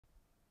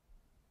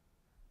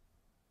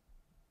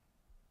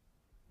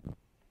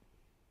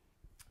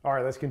All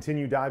right, let's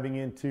continue diving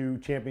into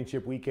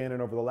championship weekend.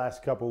 And over the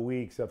last couple of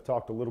weeks, I've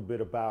talked a little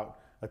bit about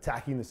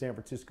attacking the San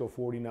Francisco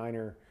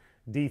 49er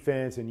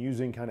defense and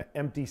using kind of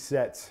empty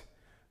sets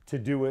to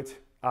do it.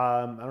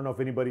 I don't know if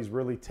anybody's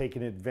really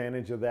taken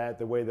advantage of that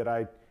the way that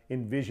I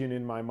envision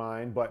in my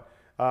mind, but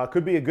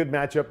could be a good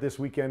matchup this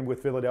weekend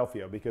with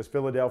Philadelphia, because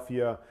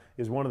Philadelphia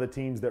is one of the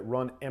teams that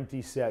run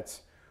empty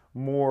sets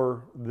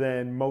more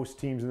than most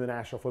teams in the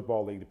National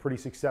Football League. They're pretty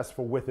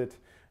successful with it.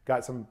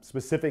 Got some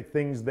specific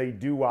things they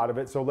do out of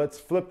it. So let's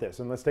flip this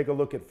and let's take a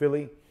look at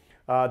Philly,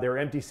 their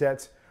empty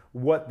sets,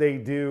 what they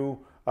do,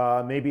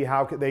 maybe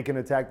how they can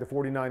attack the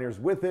 49ers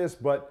with this,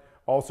 but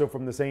also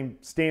from the same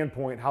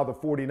standpoint, how the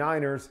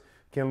 49ers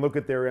can look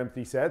at their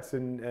empty sets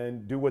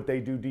and do what they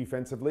do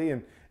defensively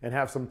and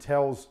have some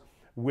tells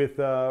with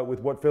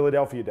what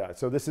Philadelphia does.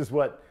 So this is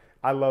what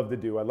I love to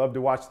do. I love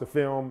to watch the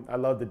film. I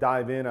love to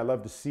dive in. I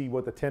love to see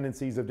what the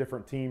tendencies of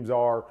different teams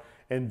are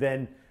and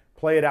then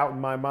play it out in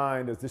my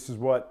mind as this is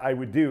what I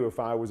would do if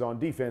I was on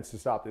defense to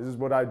stop this. This is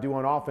what I do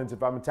on offense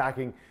if I'm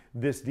attacking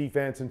this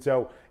defense. And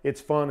so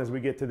it's fun as we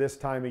get to this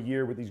time of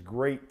year with these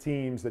great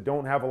teams that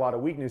don't have a lot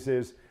of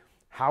weaknesses.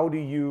 How do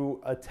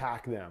you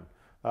attack them?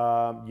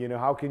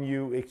 How can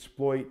you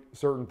exploit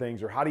certain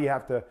things, or how do you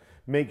have to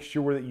make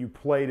sure that you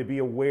play to be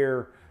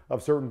aware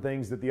of certain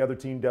things that the other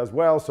team does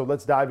well? So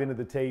let's dive into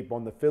the tape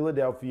on the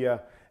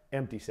Philadelphia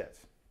empty sets.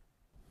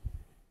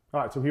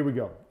 All right, so here we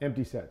go,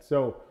 empty sets.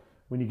 So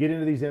when you get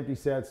into these empty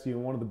sets,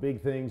 one of the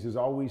big things is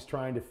always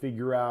trying to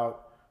figure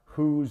out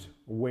who's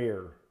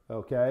where,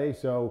 okay?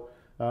 So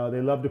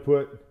they love to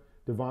put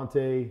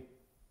Devontae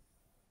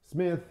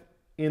Smith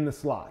in the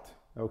slot,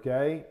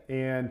 okay?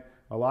 And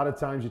a lot of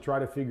times you try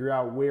to figure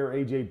out where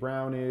A.J.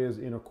 Brown is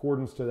in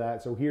accordance to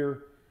that. So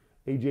here,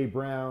 A.J.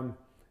 Brown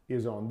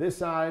is on this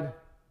side,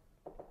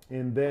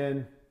 and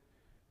then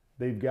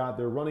they've got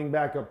their running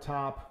back up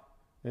top,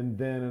 and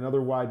then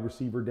another wide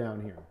receiver down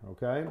here,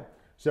 okay?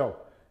 So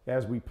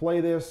as we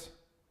play this,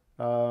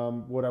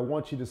 what I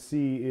want you to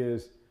see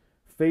is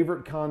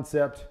favorite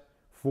concept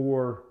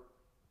for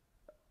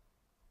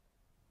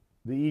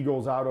the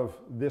Eagles out of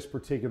this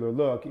particular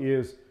look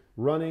is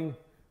running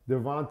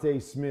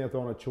Devontae Smith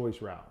on a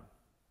choice route.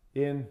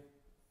 In,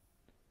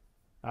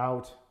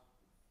 out,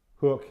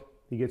 hook.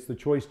 He gets the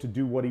choice to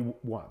do what he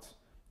wants.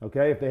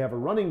 Okay, if they have a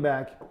running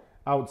back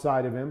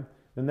outside of him,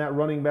 then that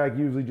running back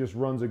usually just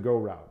runs a go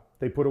route.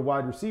 They put a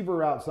wide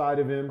receiver outside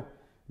of him,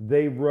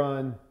 they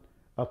run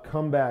a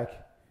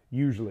comeback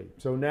usually.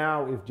 So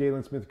now if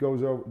Jalen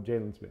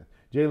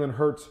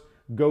Hurts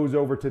goes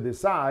over to this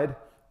side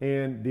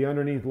and the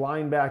underneath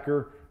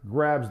linebacker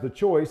grabs the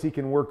choice, he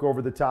can work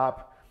over the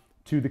top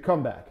to the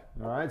comeback.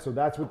 All right, so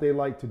that's what they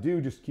like to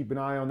do. Just keep an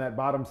eye on that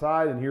bottom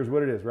side, and here's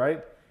what it is,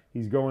 right?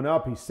 He's going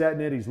up, he's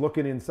setting it, he's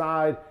looking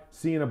inside,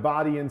 seeing a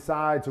body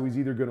inside, so he's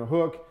either going to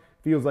hook,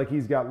 feels like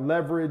he's got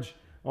leverage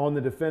on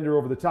the defender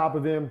over the top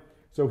of him,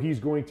 so he's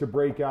going to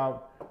break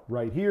out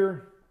right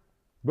here.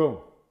 Boom.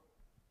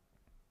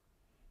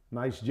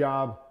 Nice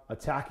job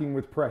attacking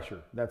with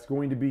pressure. That's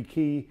going to be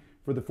key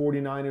for the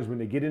 49ers when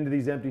they get into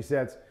these empty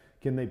sets.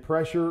 Can they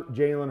pressure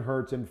Jalen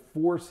Hurts and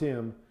force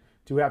him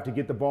to have to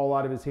get the ball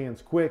out of his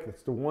hands quick?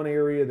 That's the one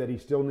area that he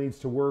still needs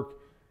to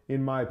work,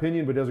 in my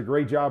opinion, but does a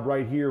great job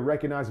right here.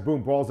 Recognize,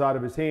 boom, ball's out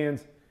of his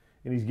hands,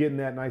 and he's getting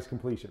that nice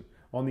completion.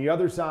 On the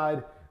other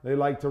side, they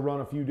like to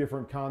run a few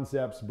different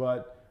concepts,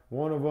 but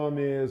one of them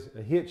is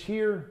a hitch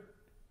here,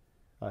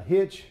 a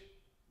hitch,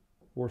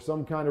 or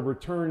some kind of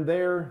return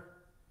there,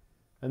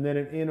 and then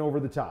an in over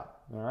the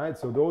top. All right,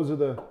 so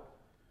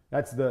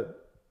that's the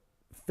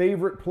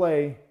favorite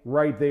play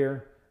right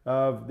there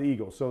of the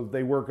Eagles. So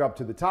they work up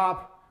to the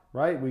top,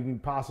 right? We can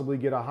possibly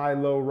get a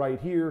high-low right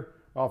here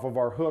off of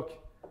our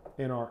hook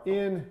and our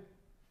in,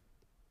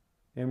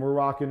 and we're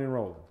rocking and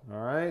rolling. All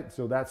right,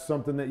 so that's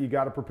something that you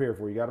got to prepare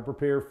for. You got to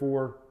prepare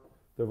for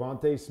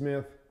Devontae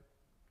Smith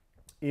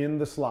in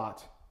the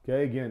slot.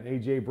 Okay, again,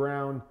 A.J.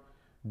 Brown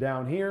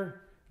down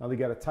here. Now they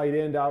got a tight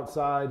end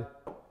outside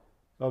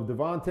of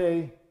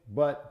Devontae,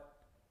 but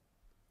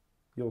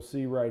you'll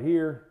see right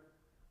here,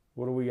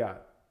 what do we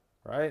got?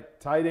 All right,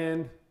 tight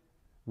end,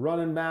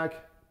 running back,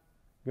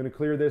 going to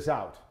clear this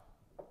out.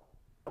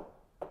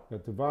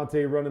 Got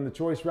Devontae running the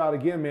choice route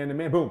again,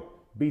 man-to-man, boom,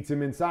 beats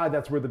him inside.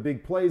 That's where the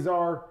big plays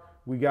are.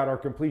 We got our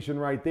completion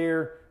right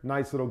there.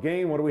 Nice little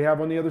gain. What do we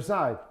have on the other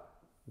side?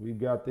 We've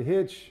got the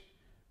hitch,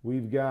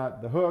 we've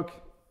got the hook,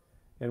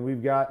 and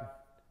we've got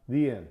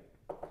the in.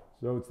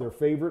 So it's their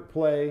favorite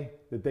play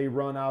that they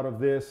run out of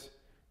this,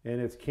 and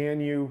it's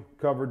can you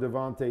cover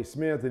Devontae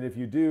Smith? And if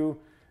you do,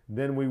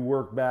 then we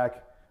work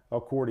back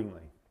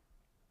accordingly.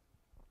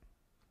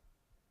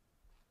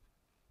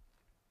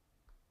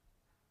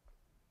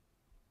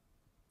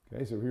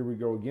 Okay, so here we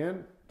go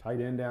again. Tight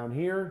end down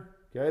here.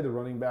 Okay, the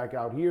running back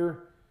out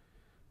here.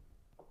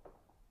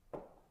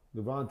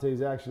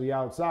 Devontae's actually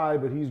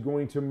outside, but he's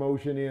going to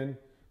motion in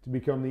to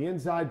become the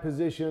inside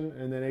position,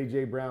 and then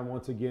A.J. Brown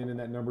once again in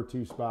that number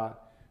 2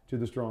 spot to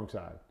the strong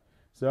side.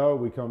 So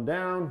we come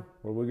down.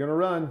 What are we going to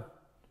run?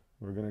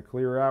 We're going to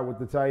clear out with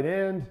the tight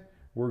end.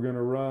 We're going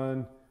to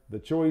run the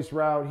choice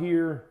route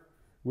here.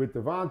 with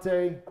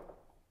Devontae.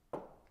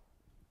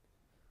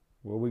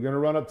 What are we going to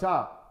run up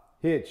top?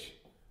 Hitch,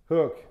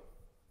 hook,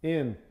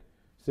 in.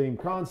 Same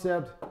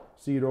concept.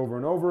 See it over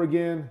and over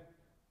again.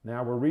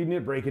 Now we're reading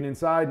it, breaking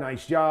inside.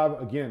 Nice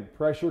job. Again,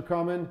 pressure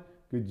coming.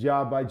 Good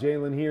job by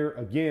Jalen here,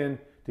 again,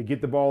 to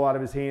get the ball out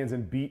of his hands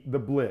and beat the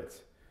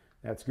blitz.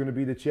 That's going to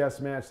be the chess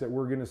match that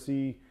we're going to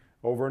see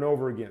over and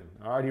over again.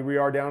 All right, here we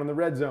are down in the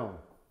red zone.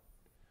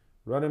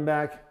 Running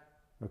back.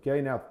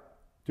 Okay, now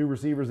 2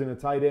 receivers and a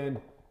tight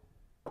end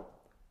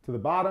to the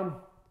bottom.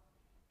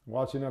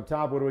 Watching up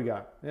top, what do we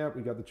got? Yep,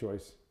 we got the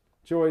choice.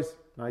 Choice,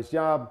 nice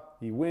job.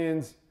 He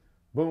wins.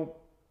 Boom,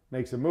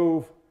 makes a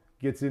move,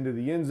 gets into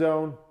the end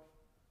zone.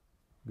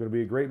 Going to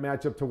be a great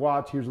matchup to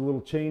watch. Here's a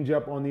little change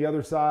up on the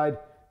other side.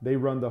 They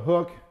run the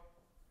hook.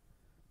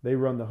 They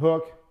run the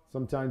hook.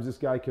 Sometimes this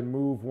guy can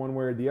move one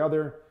way or the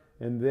other.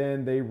 And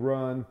then they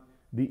run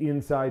the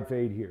inside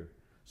fade here.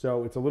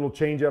 So it's a little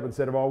change up.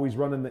 Instead of always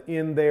running the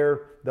in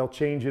there, they'll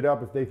change it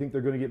up if they think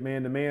they're going to get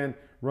man-to-man,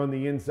 run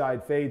the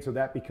inside fade. So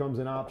that becomes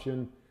an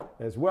option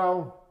as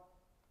well.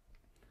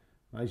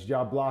 Nice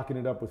job blocking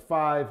it up with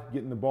 5,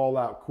 getting the ball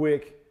out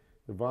quick.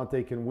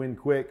 Devontae can win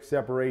quick,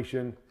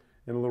 separation,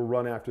 and a little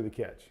run after the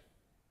catch.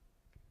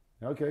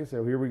 Okay,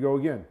 so here we go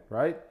again,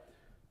 right?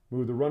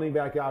 Move the running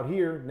back out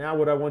here. Now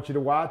what I want you to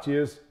watch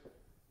is,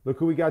 look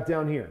who we got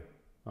down here.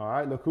 All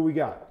right, look who we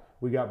got.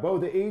 We got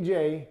both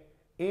AJ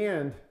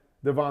and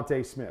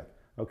Devontae Smith.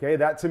 Okay,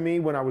 that to me,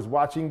 when I was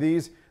watching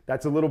these,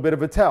 that's a little bit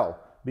of a tell,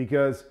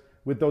 because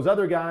with those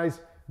other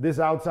guys, this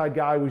outside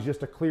guy was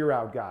just a clear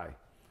out guy.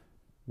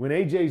 When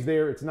AJ's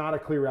there, it's not a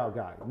clear out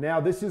guy.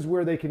 Now this is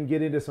where they can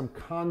get into some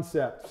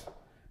concepts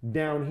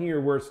down here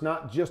where it's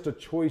not just a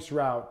choice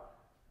route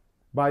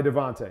by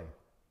Devontae.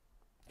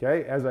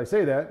 Okay, as I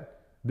say that,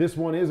 this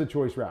one is a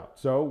choice route.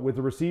 So with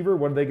the receiver,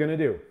 what are they going to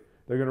do?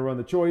 They're going to run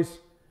the choice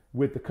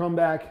with the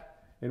comeback,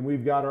 and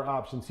we've got our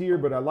options here,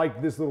 but I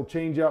like this little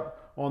change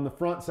up on the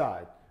front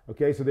side.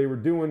 Okay, so they were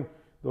doing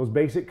those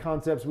basic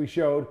concepts we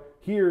showed.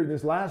 Here in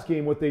this last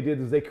game, what they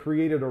did is they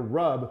created a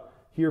rub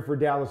here for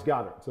Dallas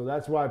Goedert. So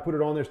that's why I put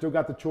it on there. Still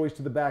got the choice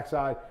to the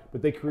backside,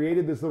 but they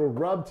created this little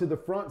rub to the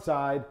front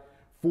side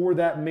for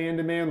that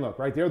man-to-man look.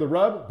 Right there, the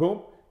rub,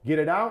 boom, get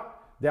it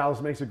out.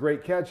 Dallas makes a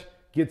great catch,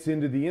 gets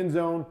into the end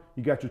zone.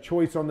 You got your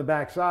choice on the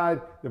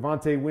backside.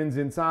 Devontae wins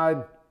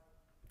inside.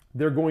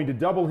 They're going to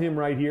double him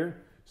right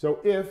here. So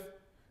if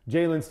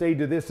Jalen stayed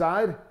to this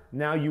side,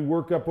 now you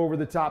work up over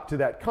the top to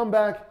that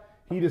comeback.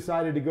 He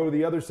decided to go to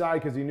the other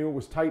side because he knew it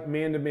was tight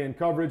man-to-man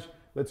coverage.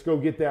 Let's go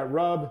get that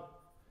rub.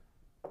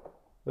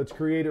 Let's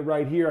create it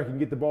right here. I can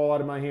get the ball out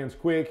of my hands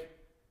quick.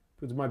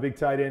 Puts my big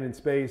tight end in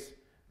space.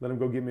 Let him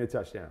go get me a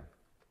touchdown.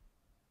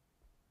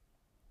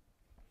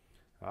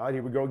 All right,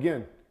 here we go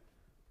again.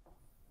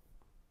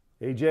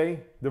 AJ,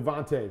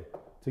 Devontae,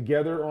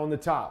 together on the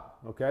top.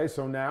 Okay,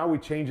 so now we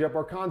change up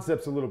our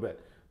concepts a little bit.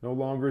 No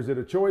longer is it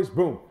a choice.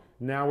 Boom.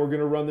 Now we're going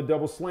to run the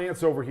double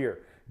slants over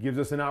here. Gives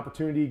us an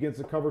opportunity against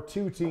a cover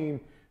 2 team.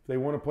 If they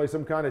want to play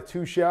some kind of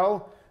 2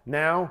 shell,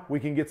 now we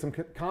can get some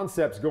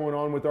concepts going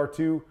on with our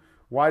 2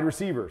 wide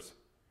receivers.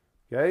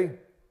 Okay?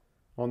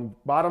 On the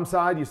bottom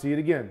side, you see it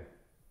again.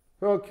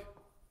 Hook,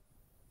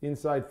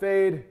 inside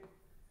fade,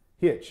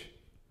 hitch.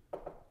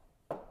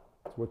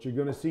 That's what you're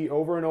going to see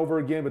over and over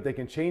again, but they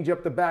can change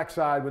up the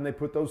backside when they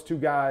put those 2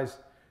 guys,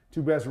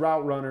 2 best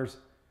route runners,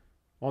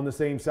 on the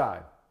same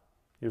side.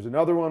 Here's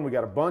another one. We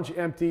got a bunch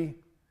empty.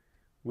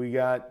 We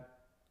got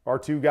our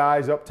 2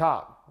 guys up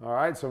top. All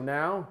right, so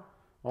now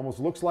almost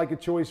looks like a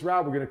choice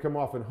route. We're going to come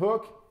off and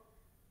hook.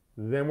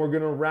 Then we're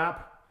going to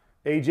wrap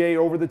AJ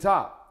over the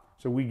top.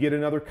 So we get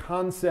another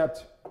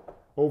concept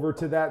over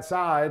to that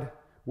side,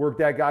 work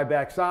that guy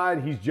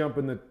backside. He's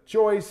jumping the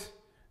choice.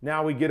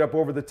 Now we get up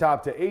over the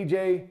top to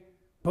AJ.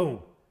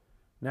 Boom.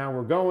 Now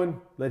we're going.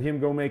 Let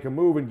him go make a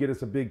move and get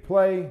us a big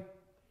play.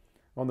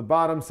 On the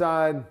bottom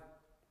side,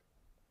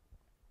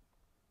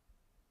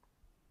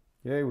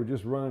 okay, we're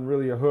just running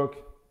really a hook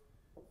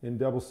and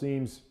double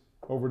seams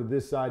over to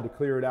this side to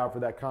clear it out for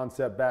that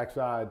concept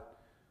backside.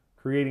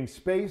 Creating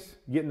space,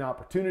 getting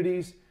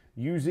opportunities,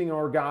 using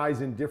our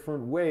guys in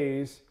different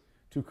ways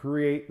to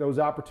create those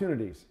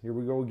opportunities. Here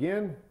we go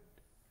again.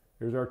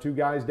 Here's our 2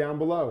 guys down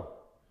below.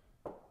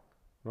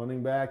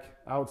 Running back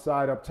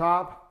outside up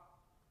top.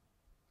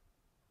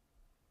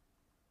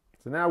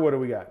 So now what do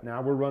we got?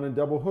 Now we're running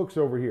double hooks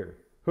over here.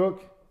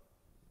 Hook,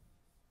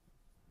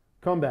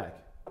 come back.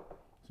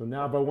 So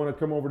now if I want to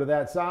come over to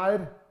that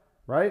side,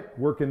 right,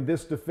 working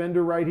this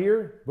defender right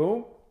here,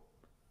 boom,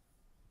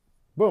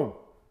 boom.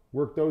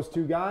 Work those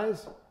 2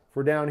 guys.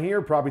 For down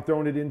here, probably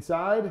throwing it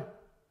inside.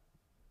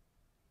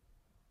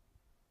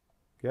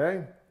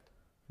 Okay.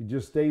 He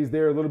just stays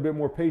there a little bit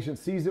more patient,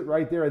 sees it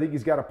right there. I think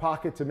he's got a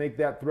pocket to make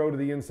that throw to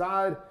the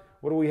inside.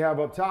 What do we have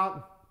up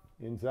top?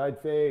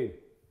 Inside fade,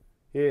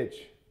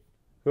 hitch,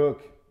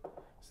 hook,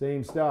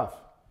 same stuff.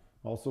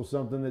 Also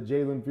something that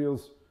Jalen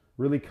feels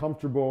really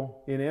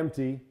comfortable in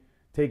empty,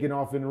 taking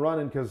off and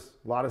running because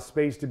a lot of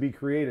space to be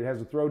created.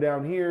 Has a throw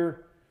down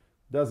here,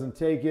 doesn't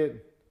take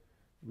it,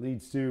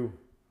 leads to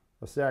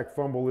a sack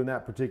fumble in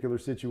that particular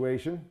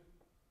situation.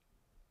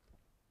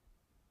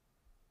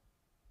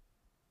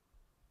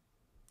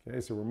 Okay,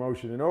 so we're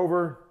motioning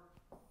over.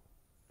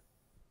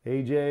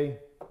 AJ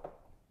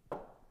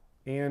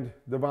and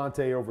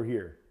Devontae over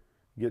here.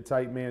 Get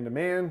tight man to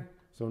man.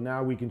 So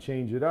now we can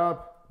change it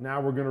up.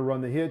 Now we're going to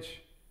run the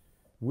hitch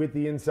with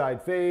the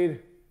inside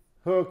fade.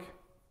 Hook,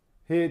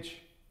 hitch,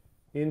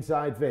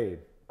 inside fade.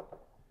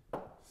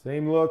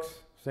 Same looks,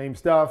 same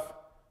stuff.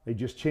 They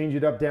just change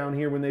it up down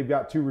here when they've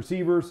got two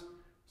receivers.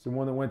 So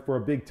one that went for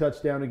a big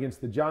touchdown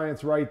against the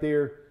Giants right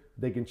there.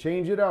 They can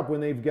change it up when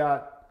they've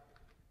got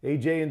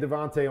AJ and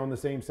Devontae on the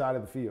same side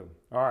of the field.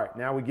 All right,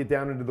 now we get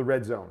down into the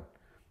red zone.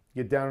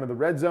 Get down into the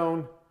red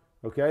zone.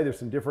 Okay, there's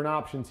some different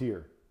options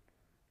here.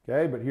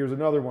 Okay, but here's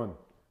another one.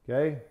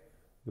 Okay,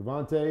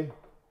 Devontae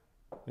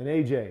and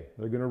AJ.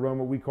 They're going to run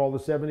what we call the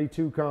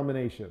 72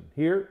 combination.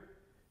 Here,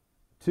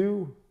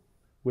 2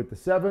 with the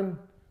 7.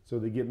 So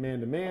they get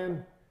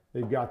man-to-man.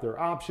 They've got their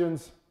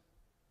options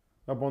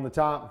up on the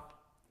top.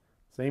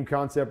 Same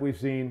concept we've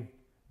seen.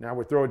 Now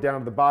we throw it down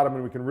to the bottom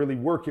and we can really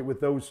work it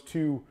with those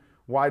two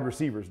wide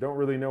receivers. Don't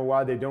really know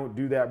why they don't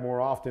do that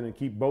more often and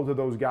keep both of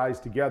those guys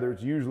together.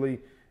 It's usually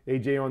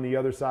AJ on the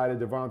other side of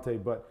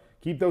Devontae, but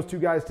keep those two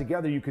guys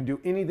together. You can do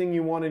anything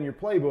you want in your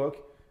playbook,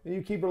 and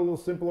you keep it a little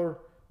simpler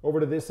over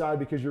to this side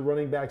because your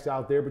running back's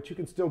out there, but you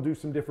can still do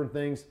some different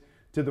things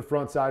to the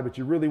front side, but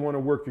you really want to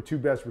work your two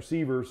best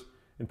receivers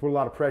and put a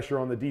lot of pressure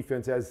on the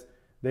defense as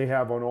they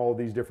have on all of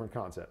these different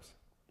concepts.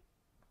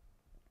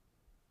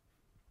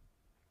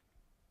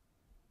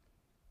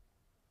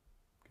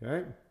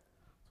 Okay,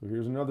 so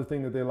here's another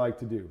thing that they like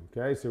to do.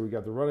 Okay, so we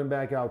got the running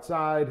back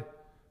outside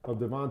of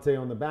Devontae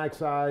on the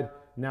backside.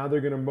 Now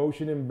they're going to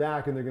motion him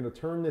back and they're going to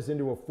turn this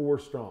into a 4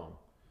 strong.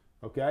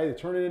 Okay, they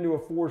turn it into a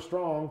 4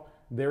 strong.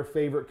 Their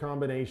favorite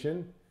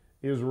combination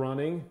is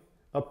running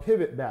a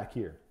pivot back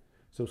here.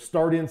 So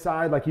start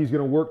inside like he's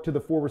going to work to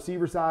the 4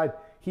 receiver side.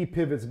 He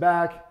pivots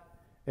back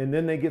and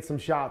then they get some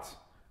shots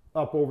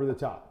up over the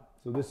top.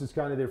 So this is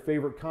kind of their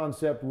favorite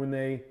concept when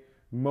they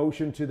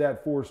motion to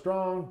that 4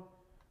 strong.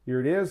 Here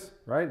it is,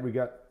 right? We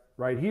got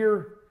right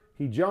here.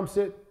 He jumps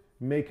it,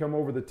 may come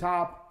over the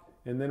top,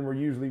 and then we're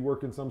usually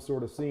working some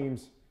sort of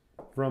seams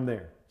from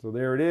there. So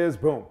there it is,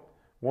 boom.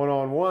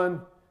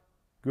 One-on-one,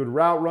 good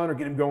route runner,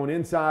 get him going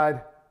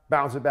inside,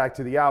 bounce it back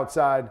to the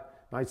outside.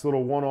 Nice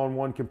little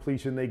one-on-one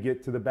completion they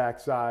get to the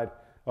backside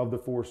of the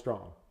 4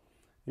 strong.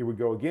 Here we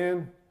go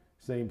again,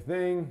 same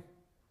thing.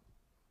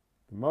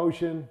 The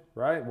motion,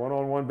 right?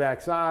 One-on-one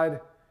backside,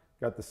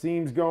 got the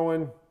seams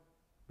going,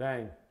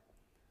 bang.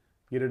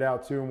 Get it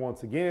out to him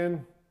once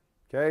again.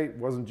 Okay, it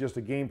wasn't just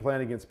a game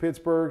plan against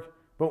Pittsburgh.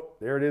 Boom,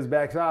 there it is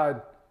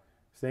backside.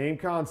 Same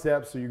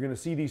concept, so you're going to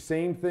see these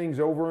same things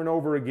over and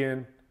over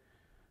again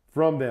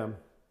from them.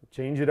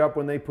 Change it up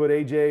when they put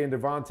AJ and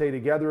Devontae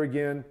together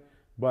again,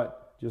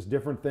 but just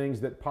different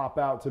things that pop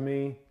out to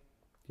me.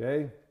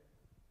 Okay,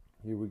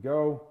 here we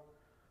go.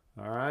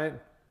 All right,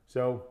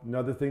 so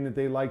another thing that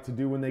they like to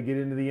do when they get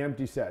into the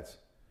empty sets.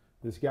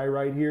 This guy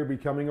right here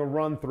becoming a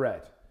run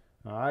threat.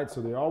 All right,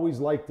 so they always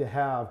like to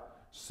have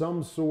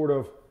some sort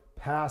of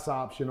pass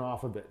option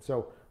off of it.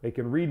 So they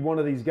can read one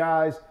of these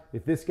guys.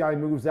 If this guy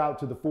moves out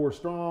to the 4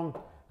 strong,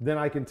 then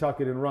I can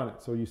tuck it and run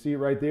it. So you see it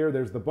right there.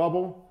 There's the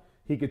bubble.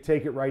 He could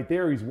take it right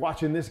there. He's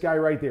watching this guy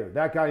right there.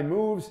 That guy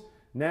moves.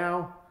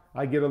 Now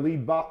I get a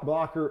lead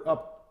blocker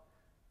up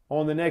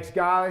on the next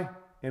guy,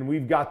 and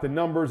we've got the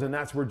numbers, and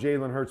that's where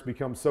Jalen Hurts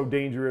becomes so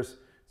dangerous.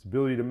 His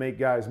ability to make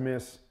guys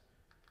miss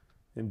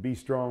and be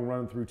strong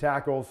running through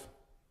tackles.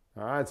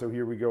 All right, so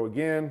here we go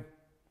again.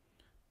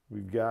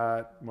 We've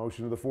got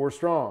motion of the 4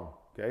 strong.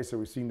 Okay, so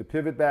we've seen the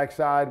pivot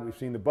backside. We've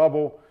seen the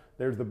bubble.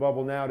 There's the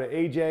bubble now to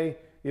AJ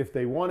if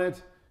they want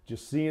it.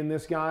 Just seeing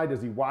this guy,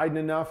 does he widen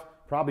enough?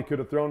 Probably could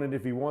have thrown it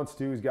if he wants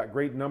to. He's got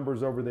great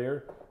numbers over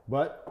there,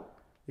 but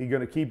he's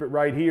going to keep it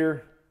right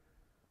here.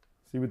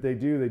 See what they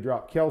do? They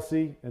drop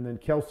Kelsey, and then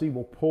Kelsey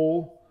will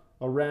pull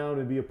around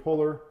and be a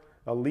puller,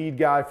 a lead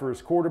guy for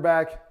his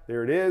quarterback.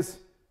 There it is.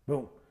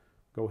 Boom.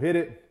 Go hit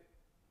it.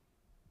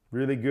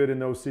 Really good in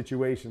those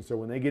situations. So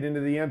when they get into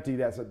the empty,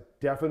 that's a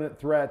definite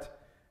threat.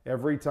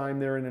 Every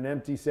time they're in an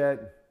empty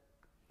set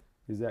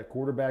is that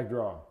quarterback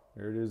draw.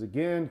 There it is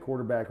again,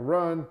 quarterback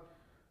run.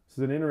 This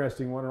is an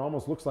interesting one. It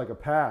almost looks like a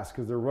pass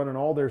because they're running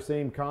all their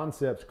same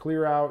concepts.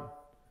 Clear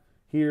out,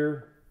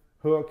 here,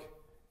 hook,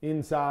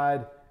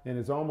 inside, and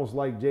it's almost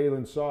like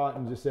Jalen saw it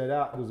and just said,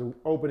 there's an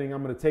opening,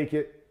 I'm going to take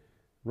it.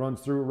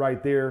 Runs through it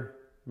right there,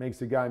 makes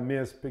the guy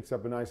miss, picks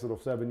up a nice little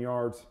 7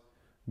 yards.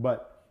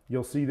 But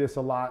you'll see this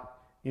a lot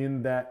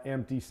in that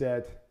empty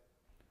set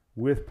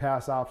with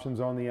pass options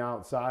on the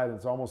outside.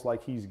 It's almost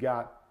like he's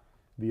got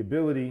the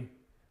ability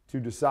to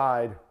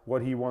decide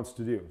what he wants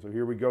to do. So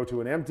here we go to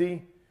an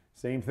empty.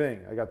 Same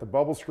thing. I got the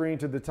bubble screen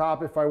to the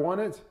top if I want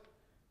it.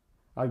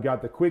 I've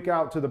got the quick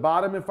out to the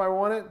bottom if I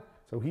want it.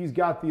 So he's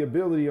got the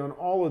ability on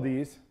all of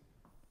these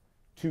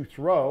to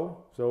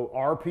throw, so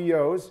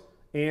RPOs,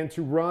 and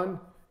to run.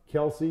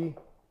 Kelsey,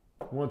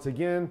 once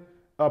again,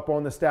 up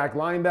on the stacked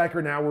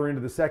linebacker. Now we're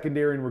into the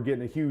secondary and we're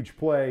getting a huge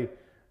play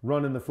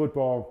running the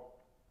football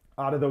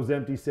out of those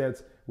empty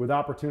sets with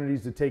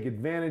opportunities to take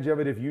advantage of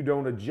it if you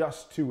don't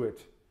adjust to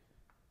it.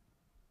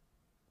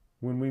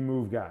 when we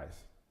move guys.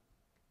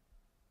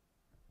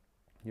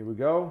 Here we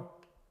go.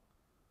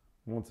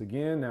 Once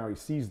again, now he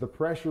sees the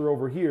pressure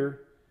over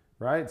here,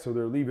 right? So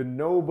they're leaving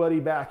nobody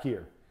back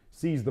here.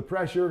 Sees the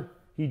pressure.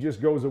 He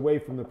just goes away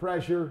from the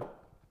pressure,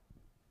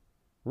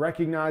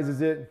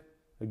 recognizes it.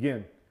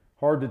 Again,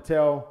 hard to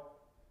tell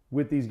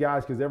with these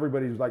guys because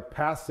everybody's like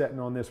pass setting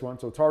on this one.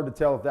 So it's hard to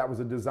tell if that was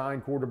a design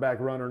quarterback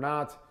run or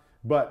not.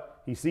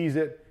 But he sees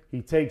it,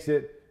 he takes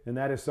it, and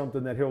that is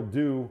something that he'll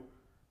do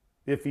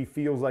if he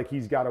feels like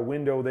he's got a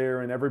window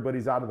there and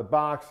everybody's out of the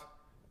box.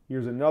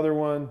 Here's another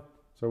one.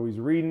 So he's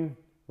reading,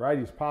 right?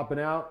 He's popping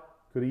out.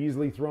 Could have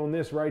easily thrown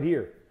this right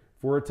here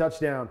for a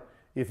touchdown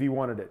if he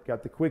wanted it.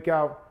 Got the quick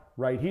out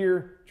right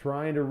here,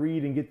 trying to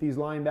read and get these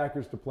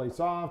linebackers to play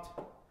soft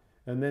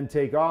and then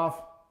take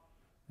off.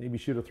 Maybe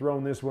should have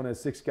thrown this one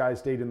as 6 guys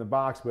stayed in the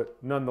box, but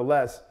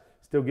nonetheless,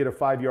 still get a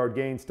 5-yard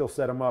gain, still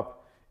set them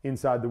up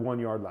inside the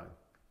 1-yard line.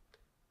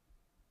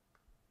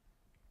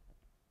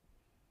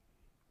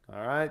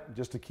 All right,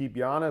 just to keep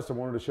you honest, I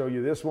wanted to show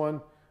you this one.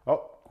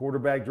 Oh,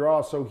 quarterback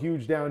draw so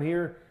huge down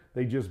here.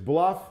 They just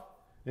bluff,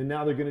 and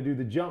now they're going to do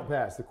the jump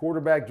pass. The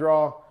quarterback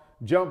draw,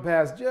 jump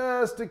pass,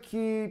 just to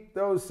keep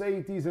those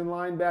safeties and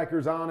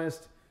linebackers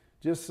honest.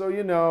 Just so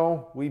you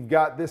know, we've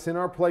got this in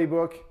our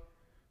playbook.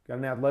 Got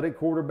an athletic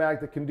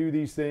quarterback that can do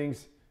these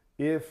things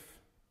if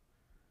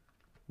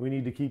we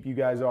need to keep you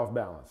guys off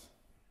balance.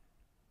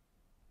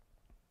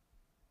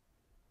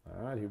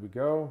 All right, here we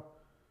go.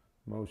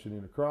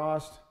 Motioning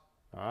across.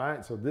 All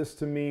right, so this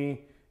to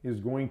me is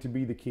going to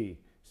be the key.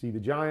 See, the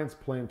Giants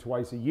play them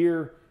twice a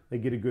year. They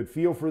get a good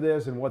feel for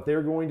this, and what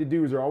they're going to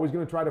do is they're always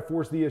going to try to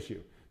force the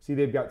issue. See,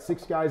 they've got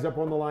 6 guys up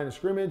on the line of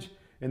scrimmage,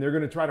 and they're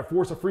going to try to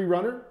force a free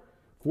runner,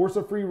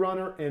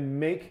 and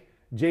make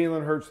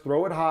Jalen Hurts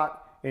throw it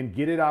hot and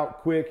get it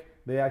out quick.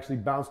 They actually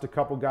bounced a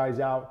couple guys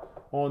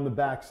out on the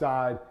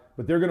backside,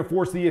 but they're going to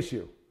force the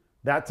issue.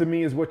 That to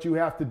me is what you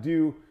have to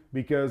do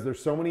because there's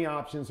so many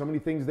options, so many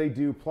things they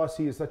do. Plus,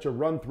 he is such a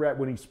run threat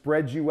when he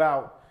spreads you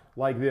out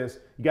like this.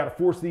 You got to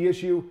force the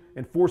issue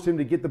and force him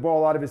to get the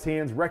ball out of his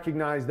hands,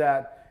 recognize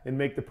that, and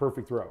make the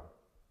perfect throw.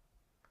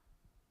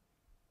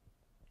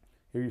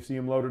 Here you see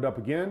him loaded up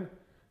again.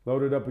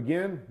 Loaded up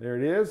again. There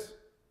it is.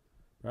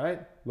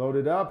 Right?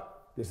 Loaded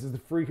up. This is the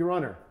freaky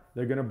runner.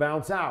 They're going to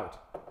bounce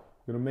out.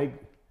 Going to make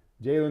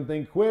Jalen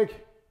think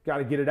quick. Got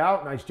to get it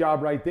out. Nice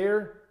job right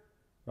there.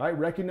 Right?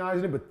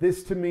 Recognizing it. But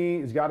this, to me,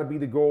 has got to be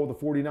the goal of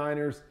the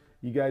 49ers.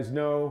 You guys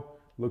know,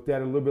 looked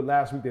at it a little bit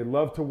last week. They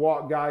love to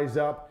walk guys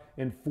up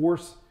and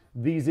force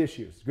these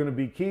issues. It's going to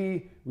be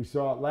key. We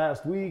saw it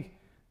last week.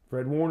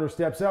 Fred Warner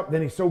steps up.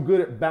 Then he's so good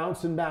at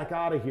bouncing back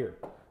out of here.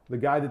 The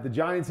guy that the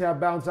Giants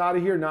have bounce out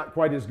of here, not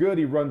quite as good.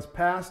 He runs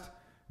past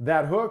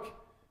that hook,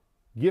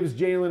 gives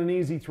Jalen an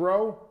easy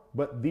throw.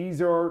 But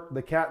these are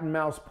the cat and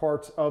mouse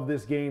parts of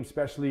this game,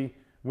 especially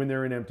when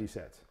they're in empty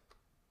sets.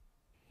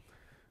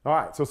 All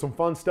right, so some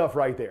fun stuff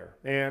right there.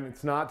 And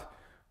it's not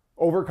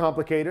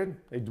overcomplicated.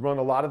 They run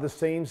a lot of the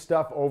same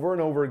stuff over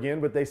and over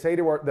again, but they say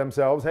to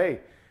themselves,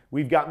 hey,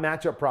 we've got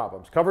matchup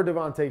problems. Cover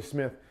Devontae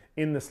Smith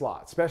in the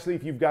slot, especially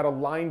if you've got a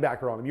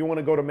linebacker on him. You want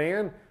to go to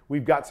man,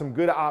 we've got some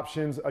good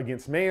options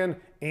against man,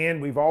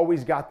 and we've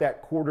always got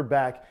that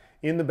quarterback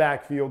in the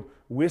backfield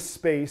with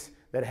space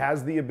that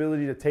has the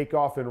ability to take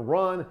off and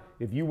run.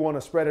 If you want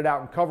to spread it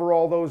out and cover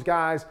all those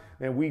guys,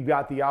 then we've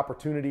got the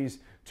opportunities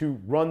to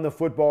run the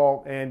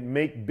football and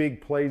make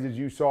big plays as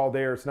you saw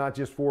there. It's not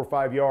just 4 or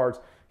 5 yards.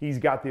 He's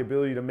got the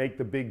ability to make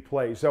the big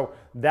plays. So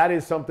that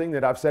is something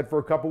that I've said for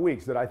a couple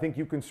weeks, that I think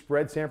you can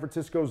spread San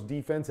Francisco's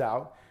defense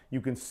out. You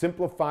can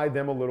simplify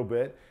them a little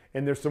bit,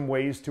 and there's some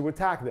ways to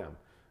attack them.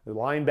 The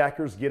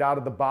linebackers get out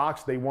of the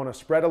box. They want to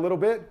spread a little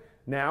bit.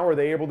 Now are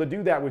they able to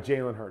do that with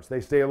Jalen Hurts?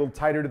 They stay a little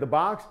tighter to the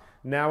box.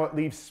 Now it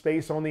leaves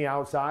space on the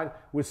outside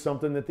with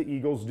something that the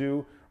Eagles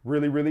do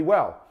really, really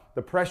well.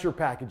 The pressure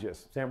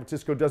packages. San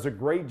Francisco does a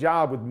great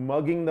job with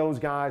mugging those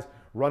guys,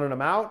 running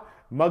them out,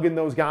 mugging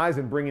those guys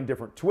and bringing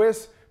different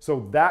twists.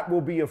 So that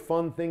will be a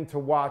fun thing to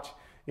watch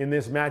in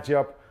this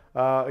matchup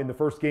in the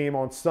first game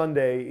on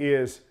Sunday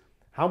is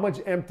how much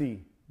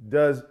empty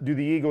do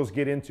the Eagles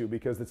get into,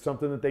 because it's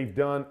something that they've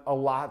done a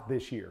lot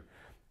this year.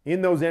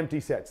 In those empty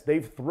sets,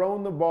 they've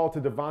thrown the ball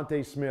to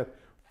Devontae Smith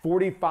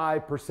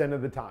 45%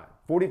 of the time.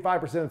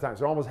 45% of the time.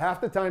 So almost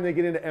half the time they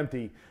get into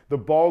empty, the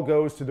ball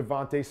goes to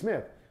Devontae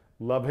Smith.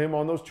 Love him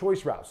on those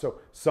choice routes. So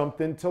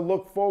something to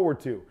look forward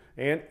to.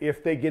 And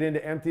if they get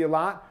into empty a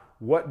lot,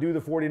 what do the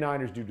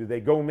 49ers do? Do they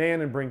go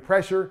man and bring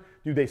pressure?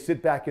 Do they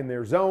sit back in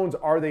their zones?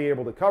 Are they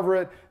able to cover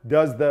it?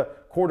 Does the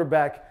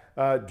quarterback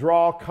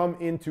draw come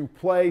into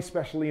play,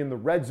 especially in the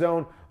red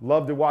zone?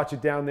 Love to watch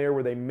it down there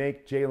where they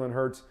make Jalen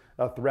Hurts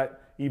a threat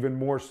even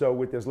more so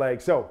with his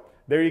legs. So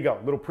there you go.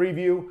 A little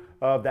preview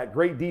of that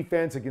great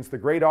defense against the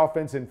great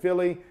offense in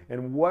Philly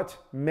and what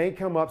may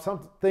come up,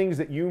 some things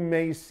that you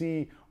may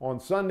see on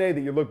Sunday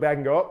that you look back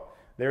and go, oh,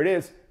 there it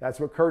is. That's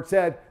what Kurt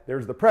said.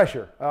 There's the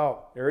pressure.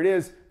 Oh, there it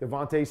is.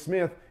 Devontae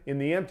Smith in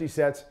the empty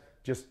sets.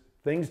 Just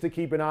things to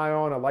keep an eye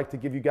on. I like to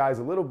give you guys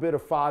a little bit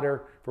of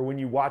fodder for when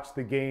you watch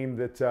the game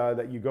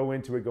that you go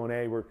into it going,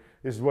 hey,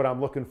 this is what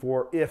I'm looking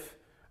for if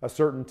a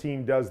certain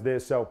team does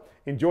this. So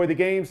enjoy the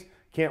games.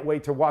 Can't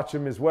wait to watch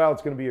them as well.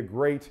 It's going to be a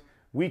great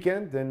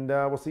weekend, and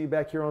we'll see you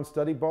back here on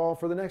Study Ball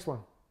for the next one.